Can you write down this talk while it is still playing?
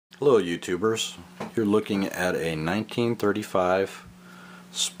Hello YouTubers, you're looking at a 1935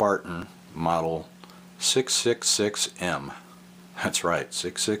 Spartan model 666M. That's right,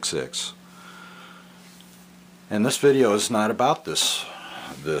 666. And this video is not about this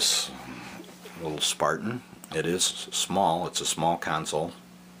little Spartan. It is small, it's a small console.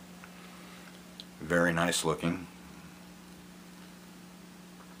 Very nice looking.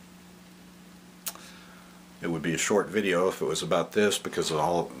 It would be a short video if it was about this, because the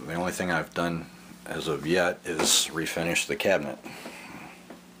only thing I've done as of yet is refinish the cabinet.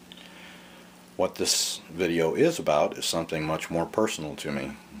 What this video is about is something much more personal to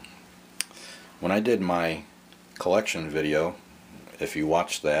me. When I did my collection video, if you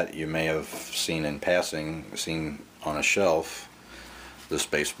watched that, you may have seen in passing, on a shelf, this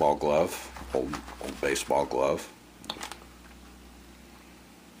baseball glove, old baseball glove,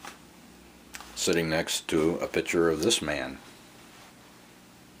 sitting next to a picture of this man.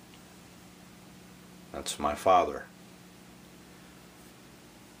 That's my father.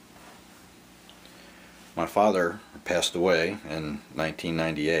 My father passed away in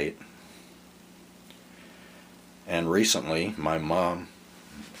 1998, and recently my mom,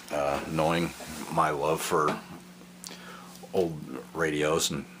 knowing my love for old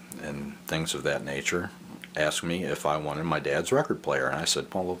radios and things of that nature, asked me if I wanted my dad's record player, and I said,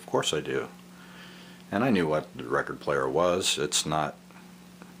 well, of course I do. And I knew what the record player was. It's not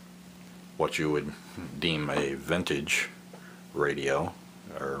what you would deem a vintage radio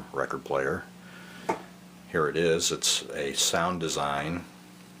or record player. Here it is. It's a sound design.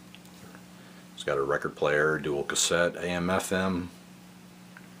 It's got a record player, dual cassette, AM, FM.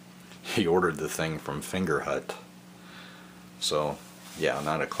 He ordered the thing from Fingerhut. So, yeah,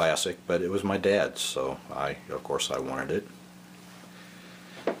 not a classic, but it was my dad's, so of course I wanted it.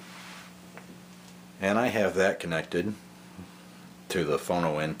 And I have that connected to the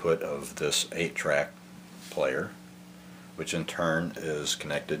phono input of this 8-track player, which in turn is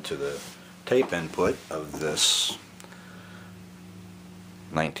connected to the tape input of this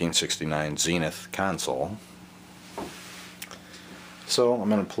 1969 Zenith console. So I'm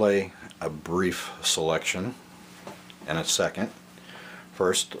going to play a brief selection in a second.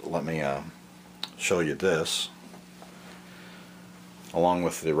 First, let me show you this. Along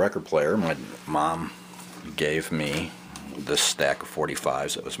with the record player, my mom gave me this stack of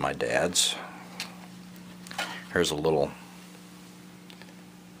 45s. It was my dad's. Here's a little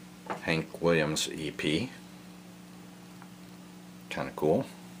Hank Williams EP. Kind of cool.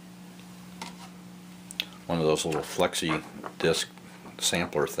 One of those little flexi disc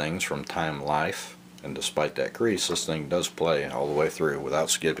sampler things from Time Life. And despite that crease, this thing does play all the way through without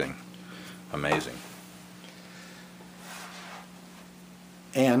skipping. Amazing.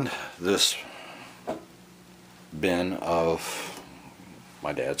 And this bin of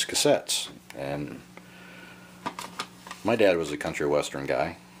my dad's cassettes. And my dad was a country western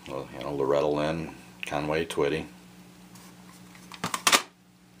guy. Well, you know, Loretta Lynn, Conway Twitty.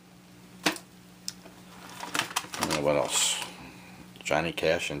 And what else? Johnny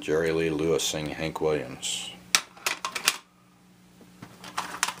Cash and Jerry Lee Lewis sing Hank Williams.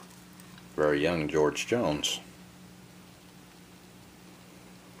 Very young George Jones.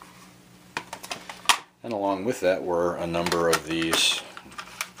 And along with that were a number of these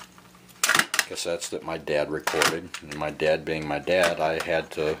cassettes that my dad recorded. And my dad being my dad, I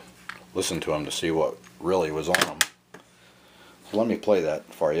had to listen to him to see what really was on them. So let me play that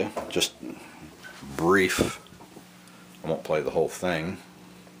for you. Just brief. I won't play the whole thing.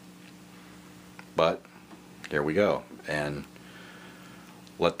 But there we go. And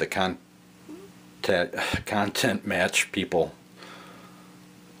let the content match people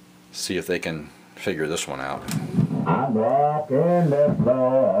see if they can figure this one out. I'm walking the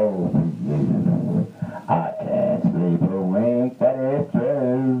floor. I can't sleep a wink, but it's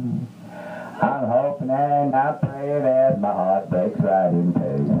true. I'm hoping and I'm praying that my heart breaks right in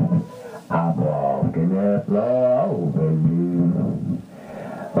two. I'm walking the floor over you.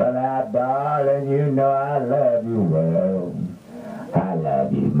 Well, now, darling, you know I love you well. I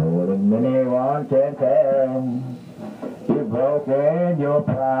love you more than anyone can tell. You've broken your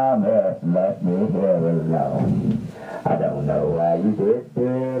promise, left me here alone. I don't know why you did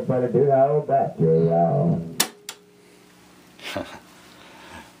it, but I do know that you're wrong.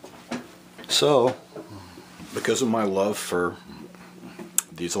 So, because of my love for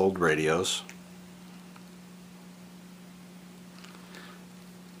these old radios,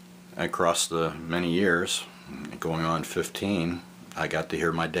 across the many years, going on 15, I got to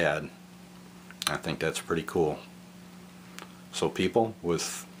hear my dad. I think that's pretty cool. So people,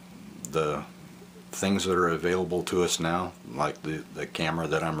 with the things that are available to us now, like the camera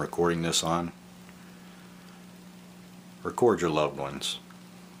that I'm recording this on. Record your loved ones.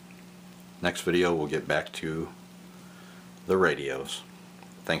 Next video we'll get back to the radios.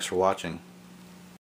 Thanks for watching.